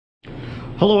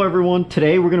Hello everyone,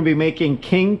 today we're going to be making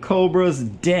King Cobra's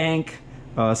Dank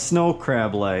snow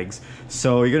crab legs.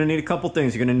 So you're going to need a couple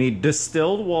things. You're going to need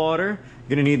distilled water,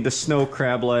 you're going to need the snow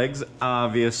crab legs,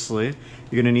 obviously.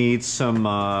 You're going to need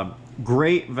some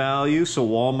great value, so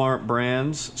Walmart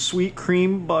brands, sweet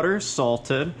cream butter,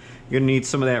 salted. You're going to need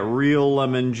some of that real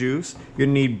lemon juice. You're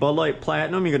going to need Bud Light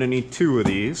Platinum, you're going to need 2 of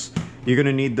these. You're going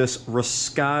to need this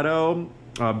Roscato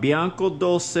Bianco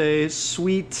Dulce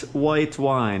sweet white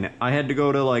wine. I had to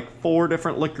go to like 4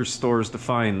 different liquor stores to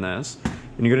find this.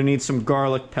 And you're gonna need some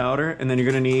garlic powder, and then you're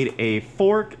gonna need a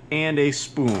fork and a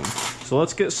spoon. So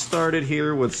let's get started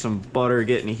here with some butter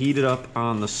getting heated up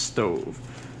on the stove.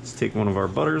 Let's take one of our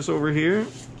butters over here.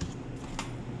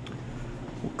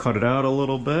 We'll cut it out a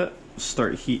little bit.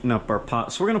 Start heating up our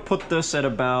pot. So we're gonna put this at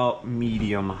about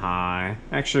medium high.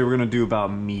 Actually, we're gonna do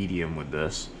about medium with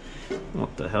this.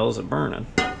 What the hell is it burning?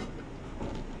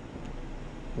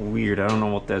 Weird, I don't know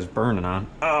what that's burning on.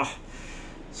 Ugh!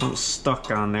 Something's stuck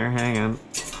on there, hang on.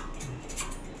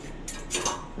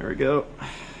 There we go.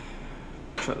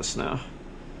 Try this now.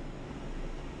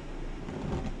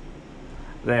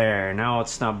 There, now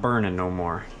it's not burning no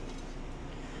more.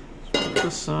 Let's put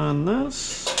this on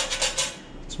this.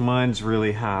 Mine's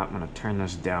really hot. I'm gonna turn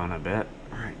this down a bit.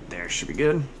 Alright, there, should be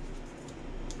good.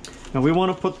 Now we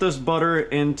want to put this butter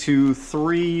into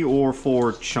 3 or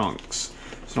 4 chunks.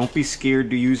 So don't be scared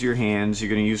to use your hands. You're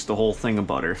going to use the whole thing of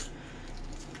butter. If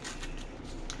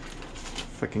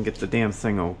I can get the damn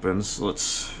thing open, so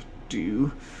let's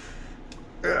do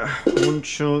 1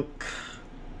 chunk.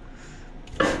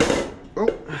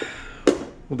 Oh,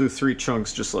 we'll do 3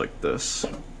 chunks just like this.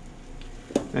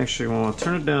 Actually, we want to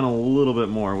turn it down a little bit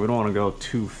more. We don't want to go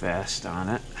too fast on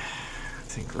it.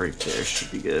 I think right there should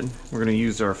be good. We're gonna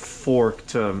use our fork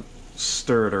to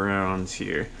stir it around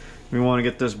here. We want to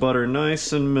get this butter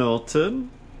nice and melted.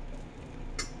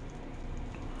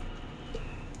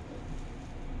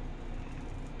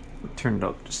 Turn it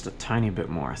up just a tiny bit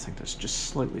more. I think that's just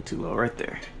slightly too low right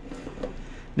there.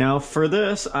 Now for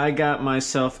this, I got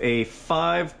myself a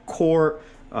 5-quart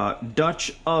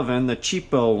Dutch oven, the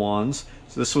cheapo ones.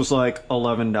 So this was like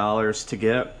 $11 to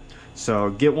get. So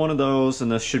get one of those and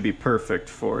this should be perfect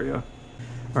for you.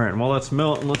 Alright, while that's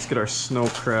melting, let's get our snow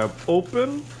crab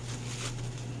open.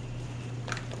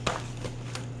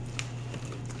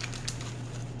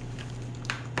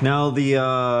 Now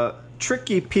the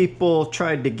tricky people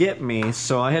tried to get me,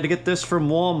 so I had to get this from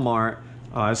Walmart.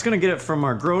 I was going to get it from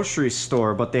our grocery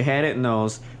store, but they had it in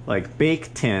those like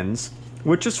bake tins,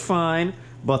 which is fine,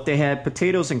 but they had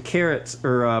potatoes and carrots,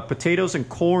 or potatoes and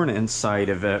corn inside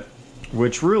of it.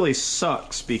 Which really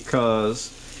sucks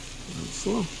because it's a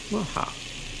little hot.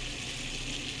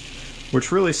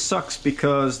 Which really sucks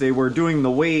because they were doing the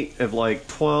weight of like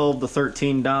 $12 to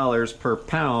 $13 per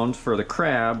pound for the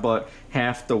crab, but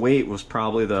half the weight was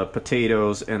probably the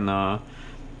potatoes and the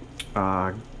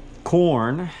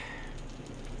corn.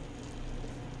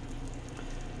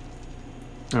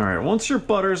 Alright, once your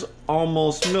butter's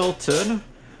almost melted,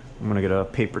 I'm gonna get a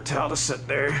paper towel to sit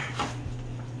there.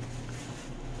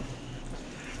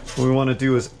 What we want to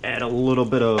do is add a little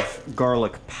bit of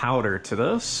garlic powder to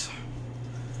this.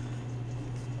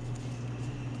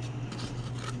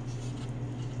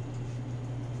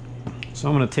 So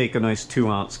I'm going to take a nice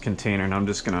 2-ounce container and I'm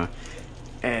just going to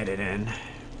add it in.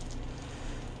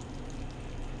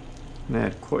 And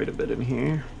add quite a bit in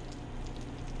here.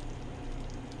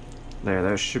 There,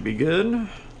 that should be good.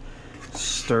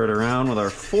 Stir it around with our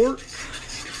fork.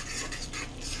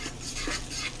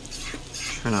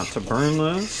 Try not to burn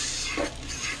this.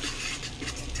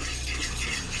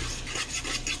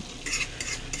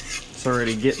 It's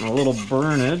already getting a little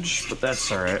burnage, but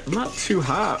that's alright. Not too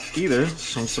hot either,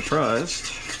 so I'm surprised.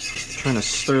 Trying to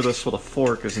stir this with a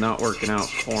fork is not working out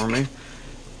for me.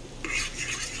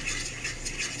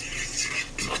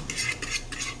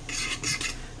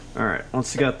 Alright,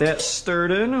 once we got that stirred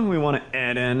in, we want to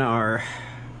add in our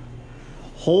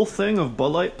whole thing of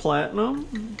Bud Light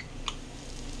Platinum.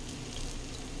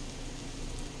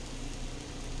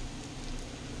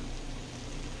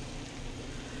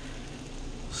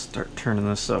 Start turning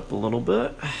this up a little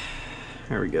bit.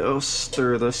 There we go.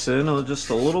 Stir this in just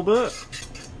a little bit.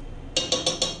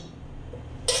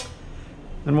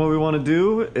 And what we want to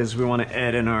do is we want to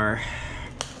add in our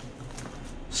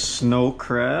snow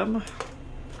crab.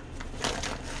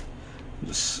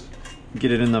 Just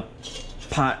get it in the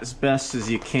pot as best as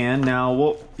you can.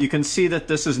 Now, you can see that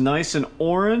this is nice and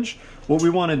orange. What we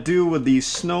want to do with these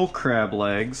snow crab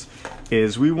legs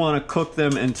is we want to cook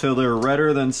them until they're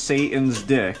redder than Satan's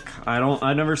dick.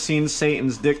 I've never seen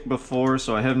Satan's dick before,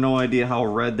 so I have no idea how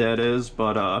red that is,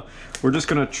 but we're just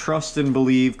gonna trust and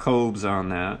believe Cobes on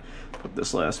that. Put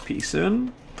this last piece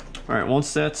in. All right,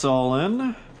 once that's all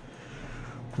in,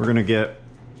 we're gonna get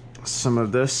some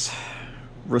of this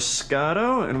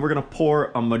Riscotto, and we're gonna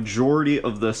pour a majority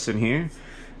of this in here.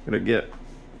 Gotta get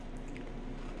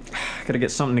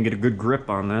something to get a good grip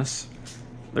on this.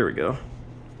 There we go.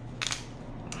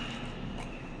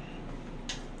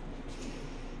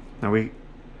 Now we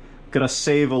gotta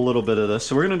save a little bit of this,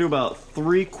 so we're gonna do about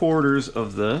 3/4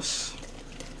 of this.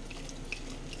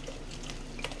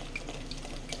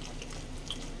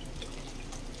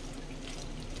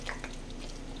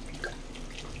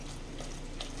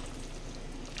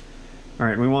 All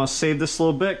right, we want to save this a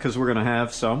little bit because we're gonna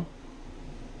have some.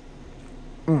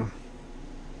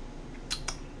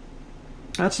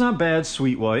 That's not bad,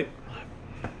 sweet white.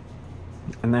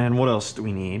 And then what else do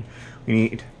we need? We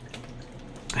need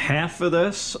half of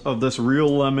this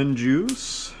real lemon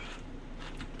juice.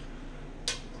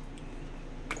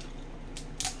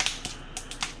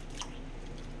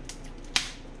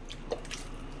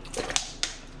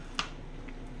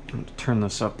 I'm gonna turn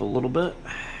this up a little bit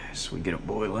so we get it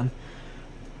boiling.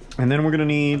 And then we're gonna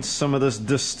need some of this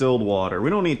distilled water. We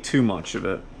don't need too much of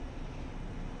it.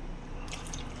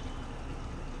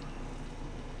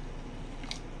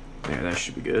 Yeah, that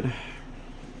should be good.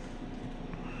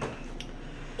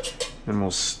 And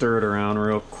we'll stir it around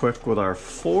real quick with our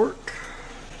fork.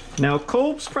 Now,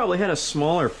 Cobes probably had a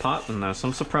smaller pot than this.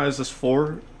 I'm surprised this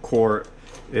 4-quart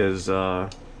is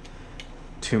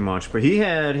too much. But he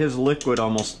had his liquid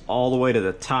almost all the way to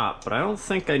the top. But I don't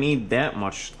think I need that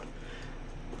much,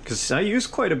 because I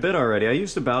used quite a bit already. I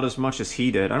used about as much as he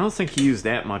did. I don't think he used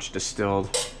that much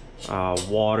distilled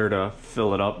water to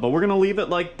fill it up. But we're gonna leave it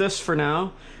like this for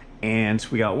now. And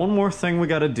we got one more thing we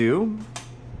gotta do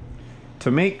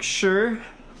to make sure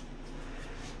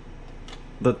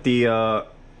that the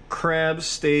crab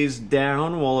stays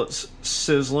down while it's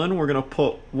sizzling. We're gonna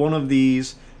put one of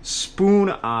these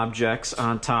spoon objects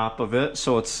on top of it,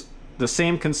 so it's the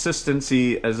same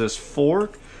consistency as this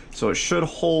fork, so it should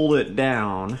hold it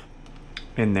down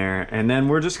in there. And then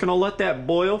we're just gonna let that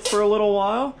boil for a little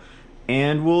while,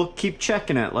 and we'll keep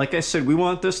checking it. Like I said, we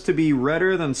want this to be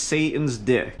redder than Satan's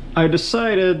dick. I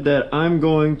decided that I'm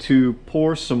going to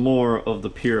pour some more of the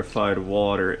purified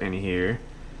water in here.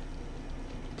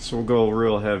 So we'll go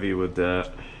real heavy with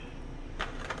that.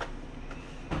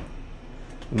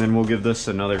 And then we'll give this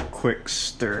another quick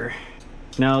stir.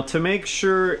 Now, to make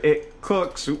sure it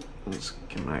cooks, oops, let's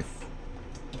get my,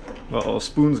 uh-oh,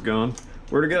 spoon's gone.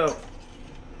 Where'd it go?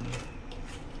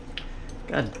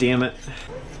 God damn it.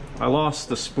 I lost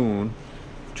the spoon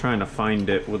trying to find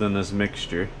it within this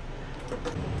mixture.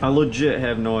 I legit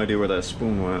have no idea where that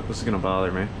spoon went. This is gonna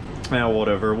bother me. Yeah,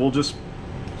 whatever. We'll just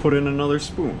put in another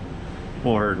spoon.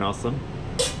 Won't hurt nothing.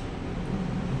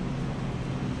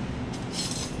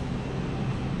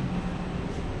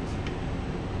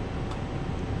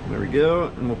 There we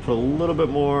go. And we'll put a little bit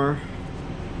more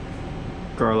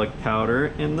garlic powder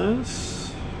in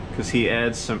this, because he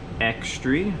adds some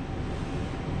extra.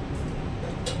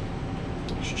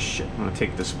 Shit, I'm gonna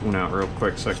take this spoon out real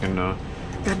quick so I can, God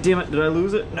damn it, did I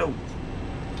lose it? No.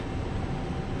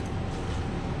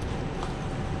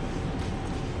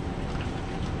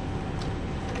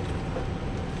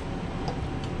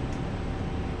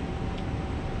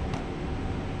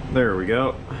 There we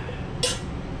go.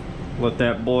 Let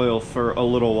that boil for a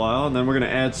little while, and then we're gonna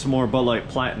add some more Bud Light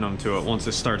Platinum to it once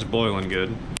it starts boiling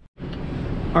good.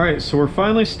 Alright, so we're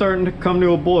finally starting to come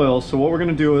to a boil, so what we're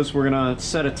gonna do is we're gonna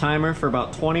set a timer for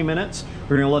about 20 minutes.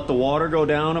 We're gonna let the water go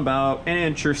down about an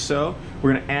inch or so.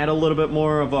 We're gonna add a little bit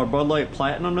more of our Bud Light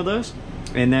Platinum to this,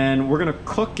 and then we're gonna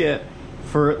cook it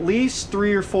for at least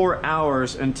 3 or 4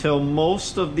 hours until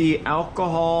most of the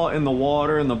alcohol and the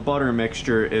water and the butter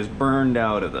mixture is burned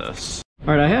out of this.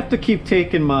 Alright, I have to keep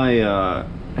taking my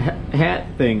hat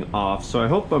thing off, so I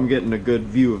hope I'm getting a good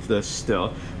view of this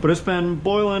still. But it's been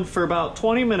boiling for about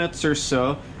 20 minutes or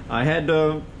so. I had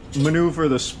to maneuver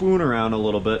the spoon around a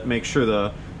little bit, make sure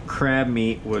the crab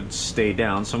meat would stay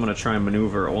down, so I'm going to try and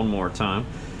maneuver it one more time.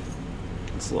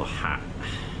 It's a little hot.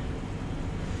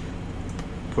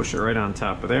 Push it right on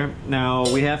top of there.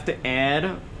 Now we have to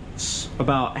add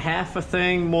about half a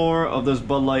thing more of this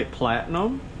Bud Light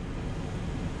Platinum.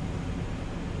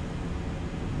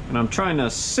 And I'm trying to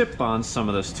sip on some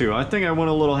of this too. I think I went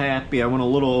a little happy. I went a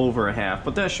little over a half,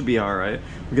 but that should be all right.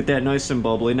 We get that nice and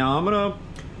bubbly. Now I'm gonna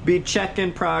be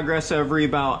checking progress every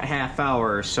about half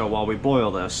hour or so while we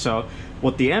boil this. So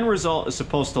what the end result is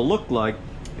supposed to look like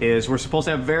is we're supposed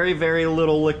to have very, very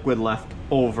little liquid left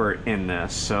over in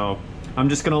this. So I'm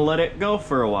just gonna let it go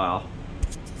for a while.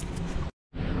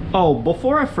 Oh,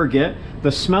 before I forget,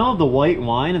 the smell of the white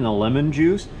wine and the lemon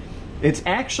juice, it's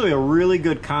actually a really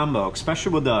good combo,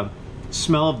 especially with the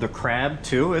smell of the crab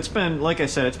too. It's been, like I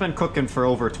said, it's been cooking for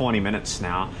over 20 minutes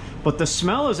now, but the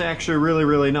smell is actually really,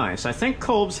 really nice. I think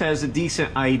Cobes has a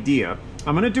decent idea.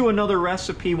 I'm gonna do another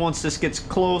recipe once this gets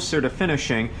closer to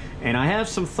finishing, and I have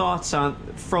some thoughts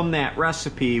from that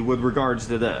recipe with regards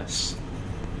to this.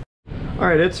 All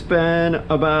right, it's been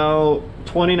about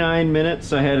 29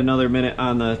 minutes. I had another minute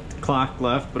on the clock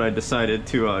left, but I decided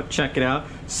to check it out.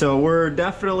 So we're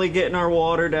definitely getting our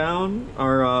water down,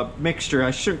 our mixture.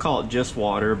 I shouldn't call it just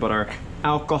water, but our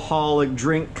alcoholic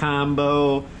drink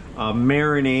combo,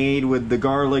 marinade with the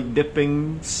garlic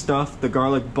dipping stuff, the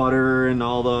garlic butter and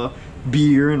all the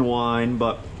beer and wine.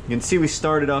 But you can see we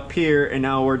started up here and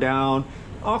now we're down,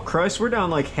 oh Christ, we're down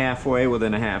like halfway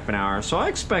within a half an hour. So I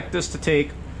expect this to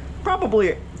take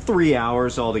probably 3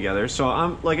 hours altogether.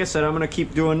 So like I said, I'm gonna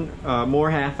keep doing more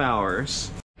half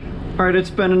hours. All right, it's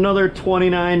been another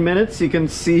 29 minutes. You can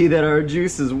see that our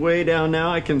juice is way down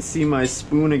now. I can see my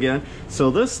spoon again. So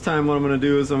this time what I'm gonna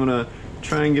do is I'm gonna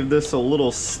try and give this a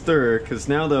little stir, because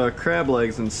now the crab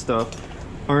legs and stuff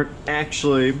aren't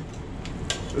actually,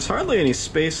 there's hardly any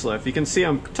space left. You can see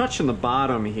I'm touching the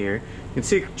bottom here. You can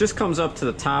see it just comes up to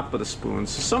the top of the spoon.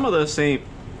 So some of this ain't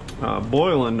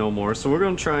boiling no more. So we're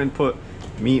gonna try and put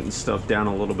meat and stuff down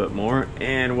a little bit more,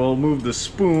 and we'll move the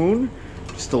spoon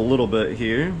just a little bit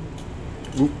here.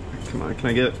 Oop, come on, can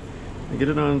I get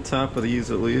it on top of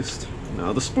these at least?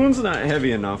 No, the spoon's not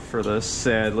heavy enough for this,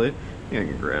 sadly. Yeah, I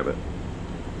can grab it.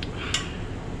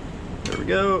 There we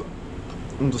go.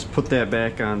 We'll just put that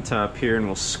back on top here and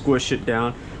we'll squish it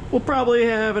down. We'll probably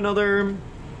have another,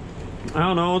 I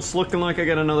don't know, it's looking like I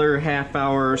got another half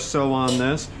hour or so on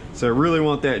this. So I really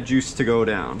want that juice to go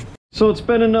down. So it's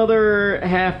been another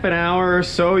half an hour or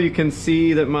so. You can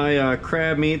see that my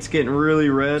crab meat's getting really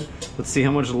red. Let's see,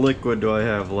 how much liquid do I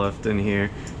have left in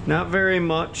here? Not very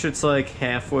much. It's like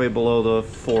halfway below the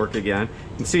fork again.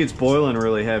 You can see it's boiling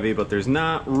really heavy, but there's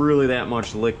not really that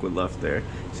much liquid left there.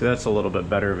 So that's a little bit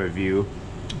better of a view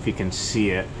if you can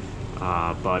see it,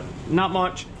 but not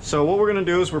much. So what we're gonna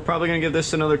do is we're probably gonna give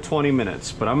this another 20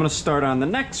 minutes, but I'm gonna start on the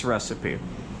next recipe.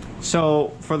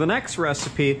 So for the next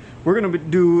recipe, we're gonna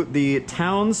do the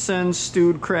Townsend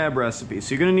stewed crab recipe.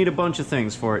 So you're gonna need a bunch of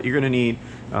things for it. You're gonna need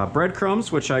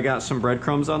breadcrumbs, which I got some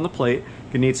breadcrumbs on the plate.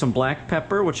 You're gonna need some black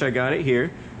pepper, which I got it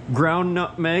here. Ground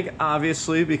nutmeg,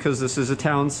 obviously, because this is a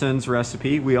Townsend's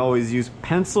recipe. We always use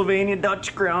Pennsylvania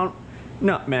Dutch ground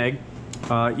nutmeg.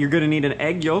 You're gonna need an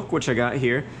egg yolk, which I got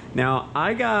here. Now,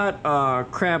 I got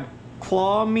crab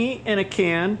claw meat in a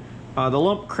can. The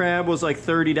lump crab was like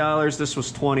 $30. This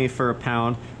was $20 for a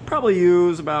pound. Probably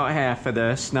use about half of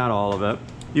this, not all of it.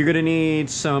 You're gonna need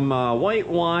some white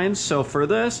wine. So for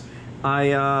this,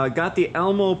 I got the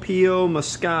Elmo Pio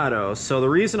Moscato. So the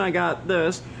reason I got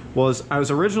this was I was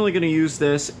originally gonna use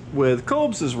this with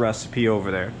Cobes' recipe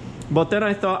over there. But then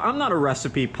I thought, I'm not a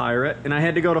recipe pirate, and I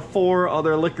had to go to 4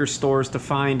 other liquor stores to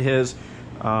find his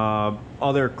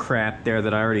other crap there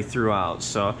that I already threw out.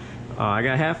 So I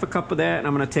got half a cup of that, and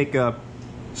I'm gonna take a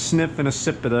sniff and a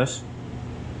sip of this.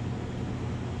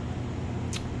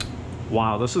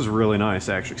 Wow, this is really nice,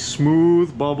 actually.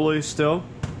 Smooth, bubbly still.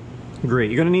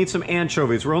 Great. You're gonna need some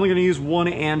anchovies. We're only gonna use 1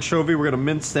 anchovy. We're gonna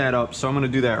mince that up, so I'm gonna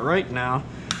do that right now.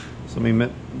 So let me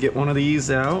get one of these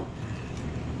out.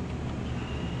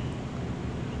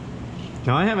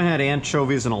 Now, I haven't had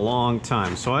anchovies in a long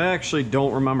time, so I actually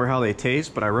don't remember how they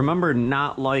taste, but I remember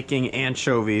not liking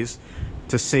anchovies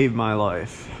to save my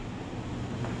life.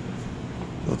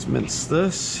 Let's mince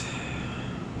this.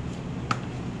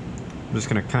 I'm just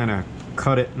gonna kind of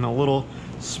cut it in a little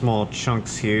small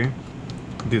chunks here.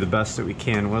 Do the best that we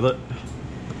can with it.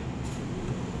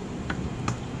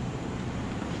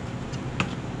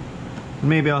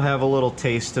 Maybe I'll have a little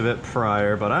taste of it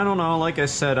prior, but I don't know. Like I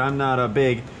said, I'm not a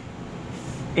big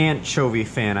anchovy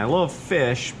fan. I love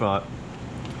fish, but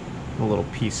a little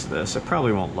piece of this, I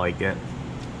probably won't like it.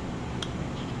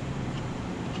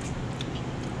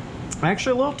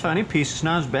 Actually, a little tiny piece. It's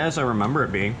not as bad as I remember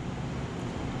it being.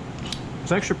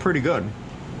 It's actually pretty good.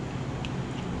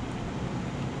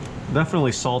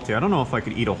 Definitely salty. I don't know if I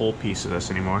could eat a whole piece of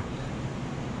this anymore.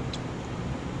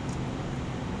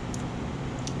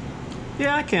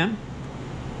 Yeah, I can.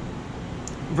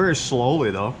 Very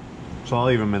slowly, though. So I'll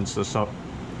even mince this up.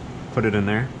 Put it in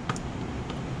there.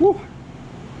 Woo!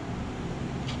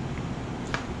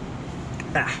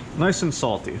 Nice and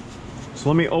salty. So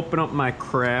let me open up my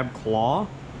crab claw.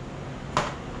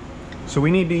 So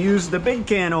we need to use the big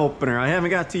can opener. I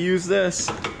haven't got to use this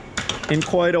in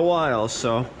quite a while,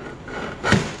 so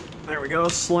there we go.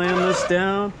 Slam this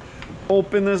down,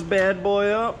 open this bad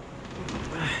boy up.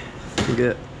 We'll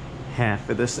get half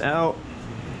of this out.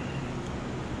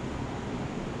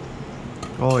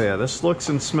 Oh yeah, this looks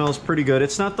and smells pretty good.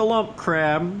 It's not the lump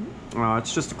crab,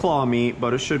 it's just a claw meat,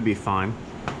 but it should be fine.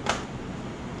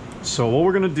 So what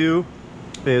we're gonna do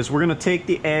is we're gonna take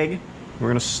the egg, we're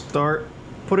gonna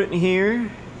put it in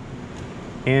here,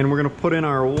 and we're gonna put in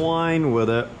our wine with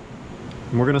it,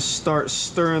 and we're gonna start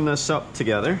stirring this up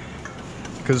together.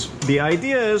 Because the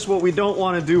idea is, what we don't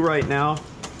want to do right now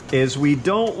is we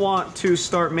don't want to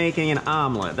start making an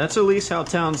omelet. That's at least how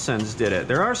Townsend's did it.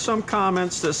 There are some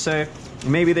comments that say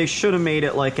maybe they should have made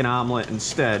it like an omelet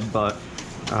instead, but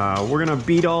we're gonna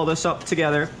beat all this up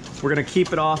together. We're gonna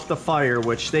keep it off the fire,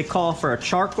 which they call for a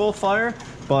charcoal fire,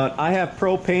 but I have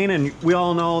propane, and we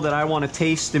all know that I want to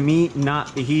taste the meat,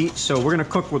 not the heat, so we're gonna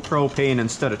cook with propane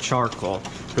instead of charcoal,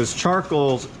 because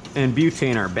charcoal and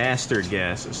butane are bastard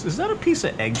gases. Is that a piece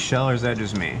of eggshell, or is that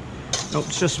just me? Nope,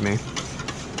 it's just me.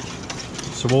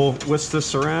 So we'll whisk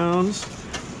this around.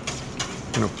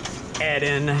 I'm gonna add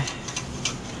in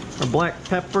our black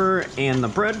pepper and the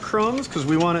breadcrumbs, because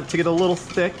we want it to get a little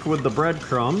thick with the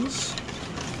breadcrumbs.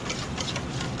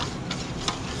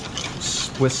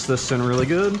 Whisk this in really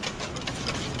good.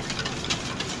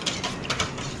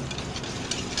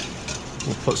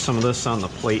 We'll put some of this on the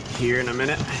plate here in a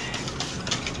minute.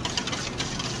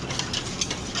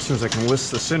 As soon as I can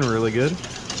whisk this in really good.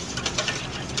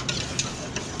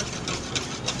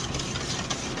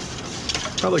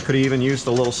 Probably could have even used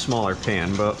a little smaller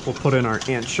pan, but we'll put in our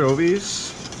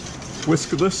anchovies. Whisk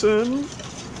this in.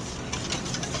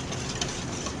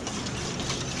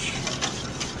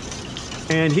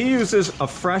 And he uses a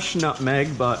fresh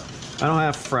nutmeg, but I don't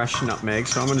have fresh nutmeg,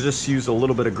 so I'm gonna just use a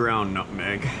little bit of ground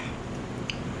nutmeg.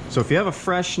 So if you have a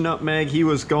fresh nutmeg, he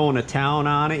was going to town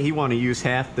on it. He wanted to use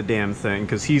half the damn thing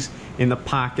because he's in the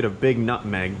pocket of big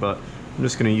nutmeg, but I'm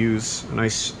just gonna use a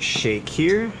nice shake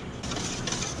here.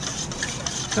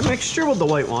 That mixture with the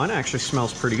white wine actually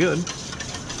smells pretty good.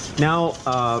 Now,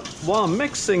 while I'm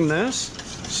mixing this,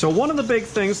 so one of the big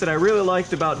things that I really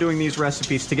liked about doing these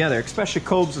recipes together, especially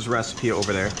Cobes' recipe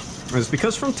over there, is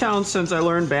because from Townsend's I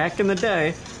learned back in the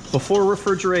day, before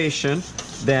refrigeration,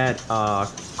 that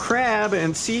crab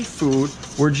and seafood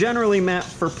were generally meant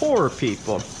for poorer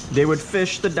people. They would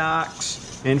fish the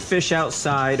docks and fish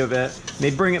outside of it.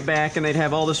 They'd bring it back and they'd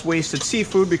have all this wasted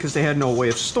seafood because they had no way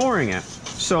of storing it.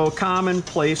 So a common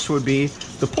place would be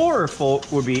the poorer folk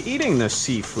would be eating this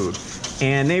seafood,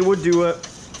 and they would do it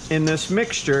in this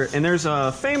mixture. And there's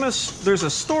a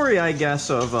story, I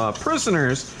guess, of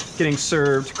prisoners getting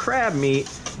served crab meat,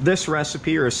 this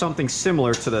recipe or something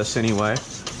similar to this anyway.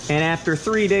 And after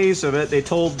 3 days of it, they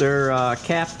told their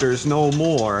captors no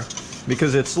more,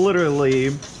 because it's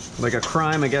literally like a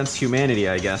crime against humanity,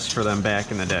 I guess, for them back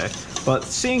in the day. But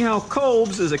seeing how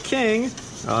Cobes is a king,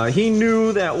 he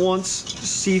knew that once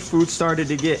seafood started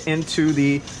to get into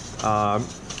the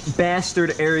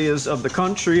bastard areas of the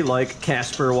country, like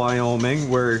Casper, Wyoming,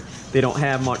 where they don't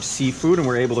have much seafood and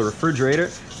we're able to refrigerate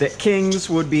it, that kings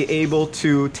would be able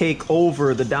to take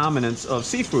over the dominance of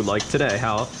seafood, like today,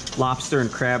 how lobster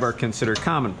and crab are considered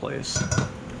commonplace.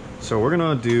 So we're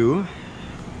gonna do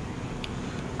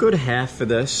a good half of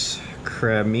this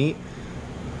crab meat.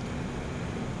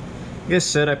 Like I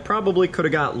said, I probably could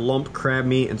have got lump crab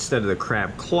meat instead of the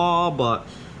crab claw, but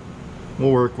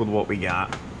we'll work with what we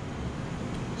got.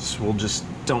 So we'll just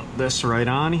dump this right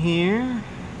on here.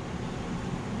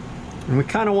 And we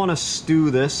kind of want to stew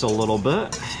this a little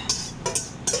bit.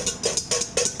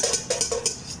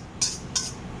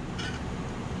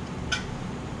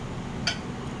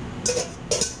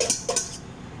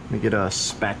 Let me get a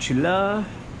spatula.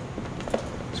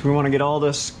 So we want to get all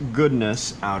this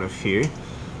goodness out of here.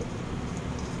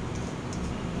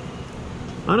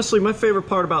 Honestly, my favorite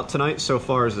part about tonight so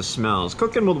far is the smells.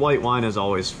 Cooking with white wine is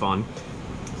always fun.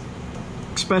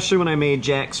 Especially when I made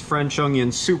Jack's French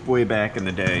onion soup way back in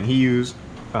the day, and he used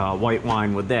white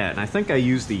wine with that. And I think I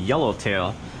used the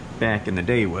yellowtail back in the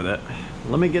day with it.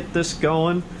 Let me get this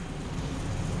going.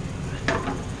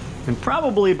 And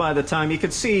probably by the time, you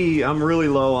can see I'm really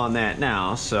low on that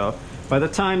now, so by the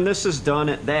time this is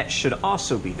done, that should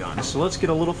also be done. So let's get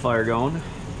a little fire going.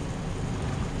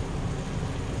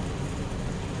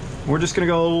 We're just gonna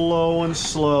go low and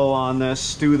slow on this,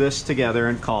 stew this together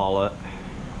and call it.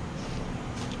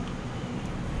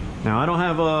 Now I don't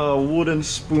have a wooden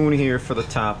spoon here for the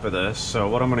top of this, so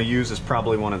what I'm gonna use is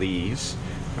probably one of these.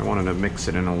 I wanted to mix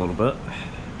it in a little bit.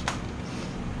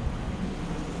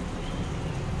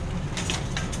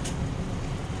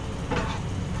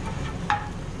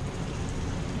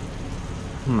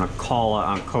 I'm gonna call it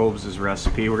on Cobes'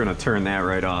 recipe. We're gonna turn that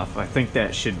right off. I think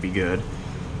that should be good.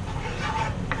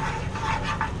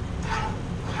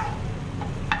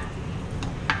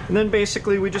 And then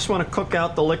basically we just want to cook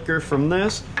out the liquor from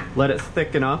this, let it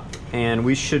thicken up, and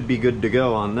we should be good to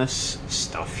go on this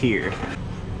stuff here.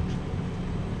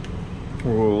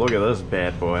 Ooh, look at this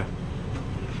bad boy.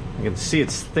 You can see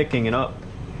it's thickening it up.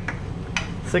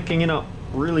 Thickening it up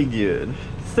really good.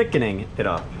 Thickening it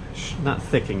up, not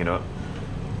thickening it up.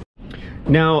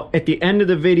 Now, at the end of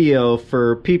the video,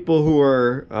 for people who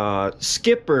are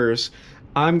skippers,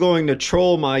 I'm going to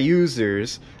troll my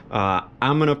users.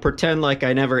 I'm gonna pretend like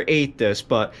I never ate this,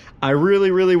 but I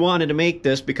really wanted to make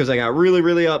this because I got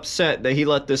really upset that he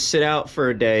let this sit out for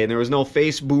a day and there was no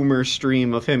face boomer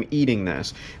stream of him eating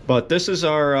this. But this is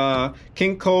our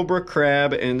King Cobra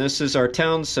crab, and this is our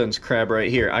Townsend's crab right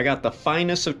here. I got the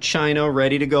finest of China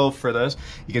ready to go for this.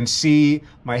 You can see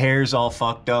my hair's all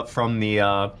fucked up from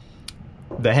the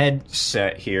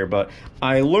headset here, but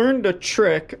I learned a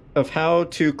trick of how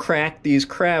to crack these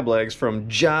crab legs from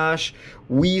Josh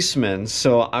Weissman,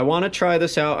 so I want to try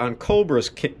this out on Cobra's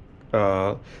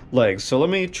legs. So let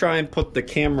me try and put the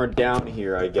camera down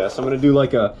here. I guess I'm gonna do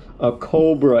like a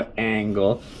Cobra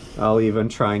angle. I'll even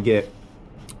try and get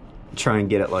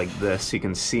it like this so you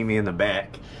can see me in the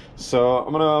back. So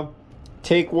I'm gonna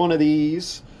take one of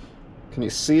these. Can you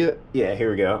see it? Yeah,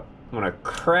 here we go. I'm gonna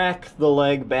crack the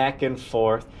leg back and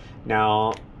forth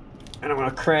now, and I'm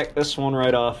gonna crack this one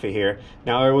right off of here.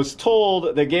 Now, I was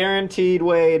told the guaranteed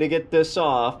way to get this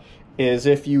off is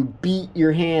if you beat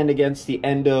your hand against the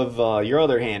end of your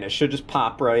other hand. It should just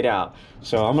pop right out.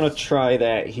 So I'm gonna try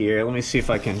that here. Let me see if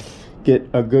I can get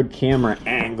a good camera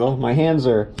angle. My hands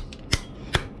are...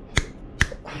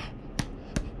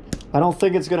 I don't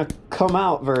think it's gonna come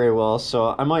out very well,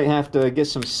 so I might have to get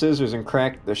some scissors and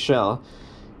crack the shell.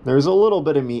 There's a little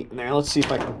bit of meat in there. Let's see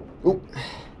if I can... Oop.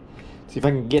 See if I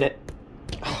can get it.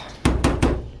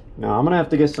 No, I'm gonna have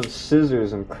to get some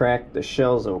scissors and crack the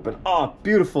shells open. Oh,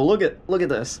 beautiful! Look at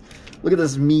this. Look at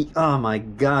this meat. Oh my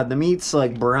god, the meat's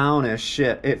like brown as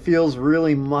shit. It feels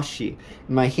really mushy.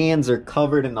 My hands are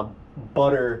covered in the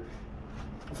butter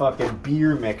fucking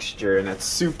beer mixture, and it's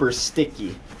super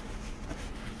sticky.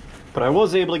 But I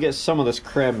was able to get some of this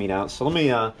crab meat out. So let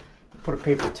me put a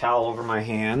paper towel over my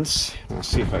hands. Let's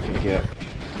see if I can get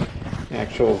an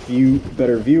actual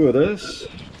better view of this.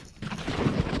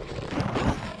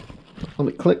 Let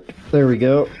me click. There we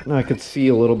go. Now I can see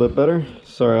a little bit better.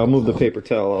 Sorry, I'll move the paper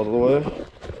towel out of the way.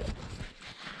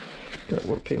 God,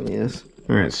 what a pain in the ass.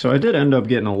 Alright, so I did end up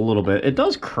getting a little bit. It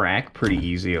does crack pretty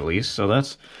easy at least, so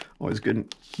that's always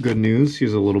good news.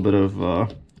 Here's a little bit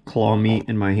of claw meat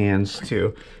in my hands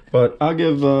too. But I'll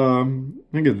give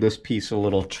this piece a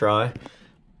little try.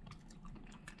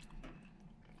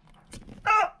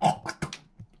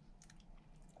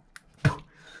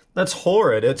 That's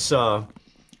horrid. It's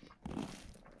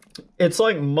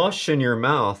like mush in your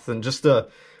mouth, and just the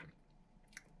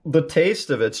taste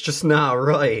of it's just not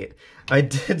right. I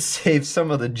did save some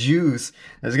of the juice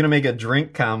I was gonna make a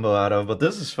drink combo out of, but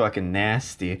this is fucking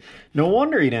nasty. No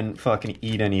wonder he didn't fucking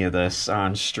eat any of this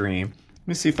on stream. Let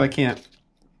me see if I can't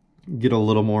get a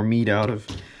little more meat out of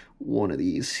one of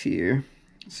these here.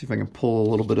 Let's see if I can pull a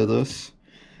little bit of this.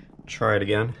 Try it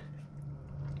again.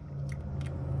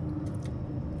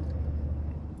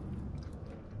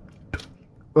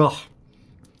 Ugh.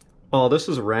 Oh, this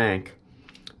is rank.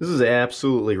 This is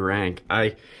absolutely rank.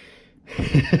 I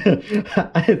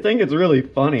think it's really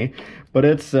funny, but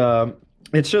it's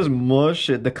just mush.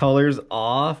 The color's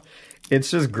off.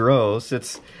 It's just gross.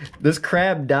 This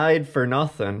crab died for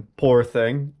nothing. Poor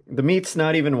thing. The meat's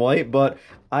not even white, but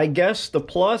I guess the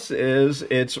plus is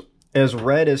it's as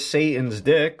red as Satan's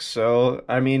dick. So,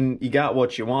 I mean, you got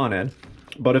what you wanted.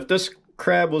 But if this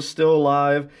crab was still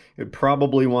alive, it'd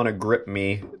probably want to grip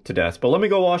me to death. But let me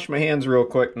go wash my hands real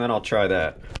quick, and then I'll try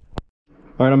that.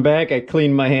 Alright, I'm back. I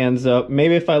cleaned my hands up.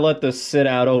 Maybe if I let this sit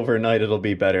out overnight, it'll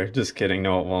be better. Just kidding.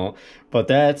 No, it won't. But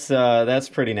that's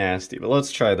pretty nasty. But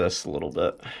let's try this a little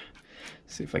bit.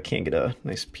 See if I can't get a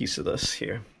nice piece of this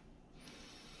here.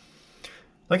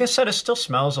 Like I said, it still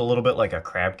smells a little bit like a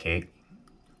crab cake.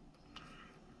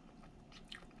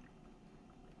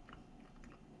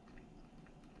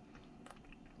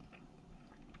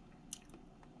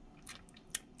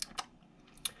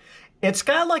 It's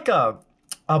got like a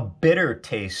bitter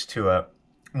taste to it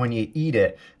when you eat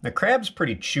it. The crab's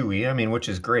pretty chewy, I mean, which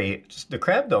is great. Just, the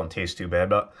crab don't taste too bad,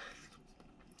 but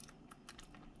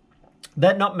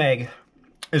that nutmeg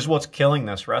is what's killing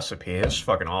this recipe. It's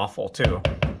fucking awful, too.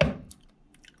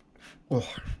 Ugh.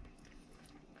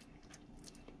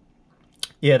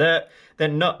 Yeah, that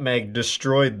nutmeg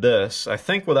destroyed this. I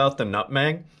think without the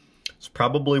nutmeg, this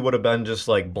probably would have been just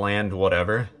like bland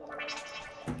whatever.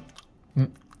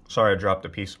 Sorry, I dropped a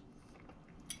piece.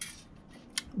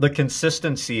 The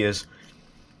consistency is,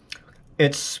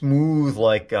 it's smooth,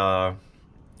 like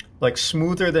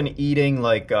smoother than eating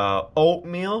like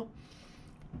oatmeal.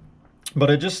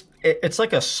 But it's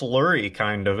like a slurry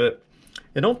kind of. It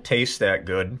don't taste that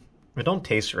good. It don't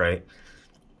taste right.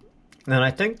 And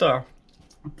I think the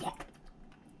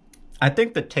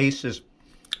taste is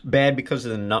bad because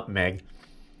of the nutmeg.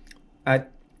 I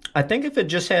think if it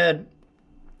just had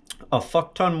a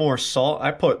fuck ton more salt,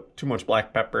 I put too much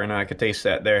black pepper in it, I could taste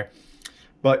that there.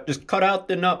 But just cut out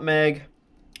the nutmeg,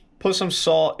 put some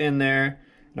salt in there,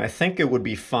 and I think it would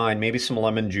be fine. Maybe some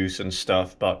lemon juice and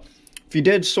stuff. But if you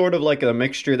did sort of like a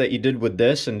mixture that you did with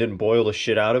this and didn't boil the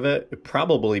shit out of it, it'd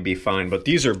probably be fine. But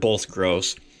these are both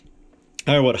gross.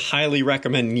 I would highly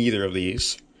recommend neither of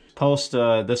these.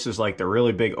 This is like the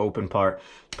really big open part.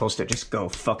 It's supposed to just go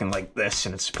fucking like this,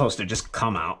 and it's supposed to just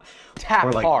come out. Tap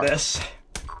or like hard. this.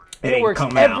 It works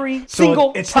every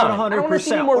single it's time. not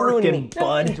 100% working,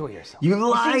 bud. Enjoy yourself. You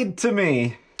lied to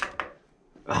me.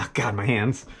 Oh, God, my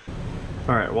hands.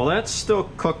 All right, well, that's still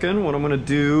cooking. What I'm going to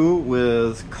do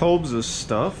with Cobes'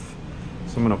 stuff,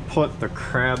 so I'm going to put the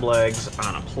crab legs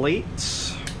on a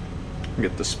plate.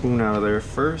 Get the spoon out of there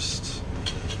first.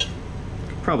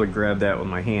 Could probably grab that with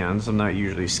my hands. I'm not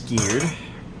usually scared.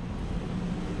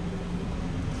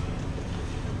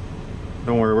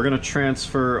 Don't worry, we're going to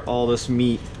transfer all this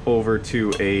meat over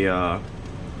to a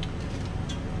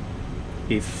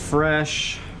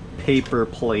fresh paper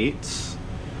plate.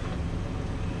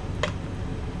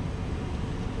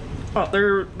 Oh,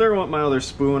 there went my other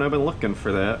spoon. I've been looking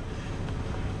for that.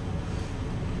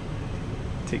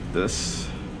 Take this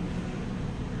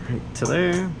right to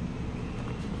there.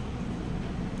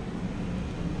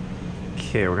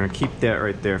 Okay, we're gonna keep that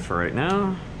right there for right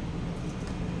now.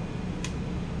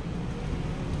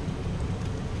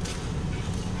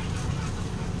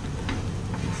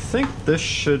 I think this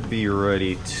should be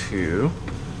ready too.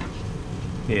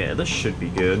 Yeah, this should be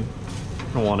good.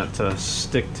 I don't want it to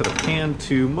stick to the pan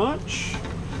too much.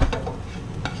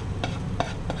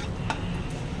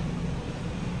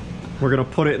 We're gonna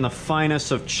put it in the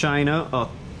finest of china, a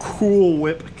Cool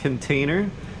Whip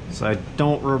container. So I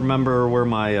don't remember where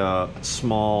my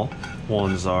small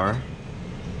ones are.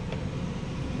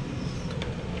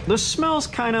 This smells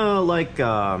kind of like,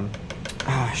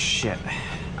 shit.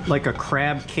 Like a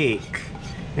crab cake,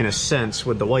 in a sense,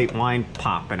 with the white wine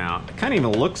popping out. It kind of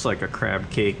even looks like a crab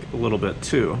cake a little bit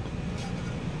too.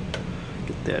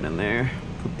 Get that in there.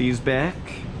 Put these back.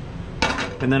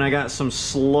 And then I got some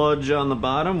sludge on the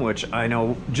bottom, which I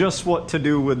know just what to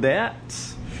do with that.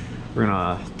 We're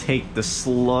gonna take the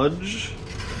sludge.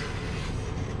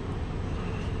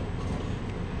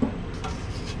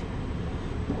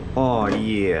 Oh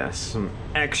yeah, some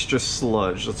extra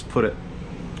sludge. Let's put it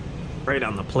right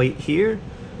on the plate here.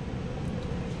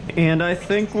 And I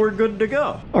think we're good to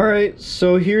go. All right,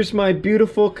 so here's my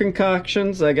beautiful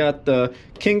concoctions. I got the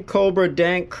King Cobra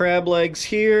Dank crab legs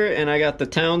here, and I got the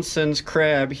Townsend's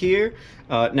crab here.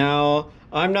 Now,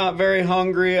 I'm not very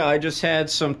hungry. I just had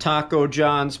some Taco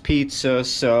John's pizza,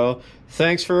 so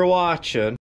thanks for watching.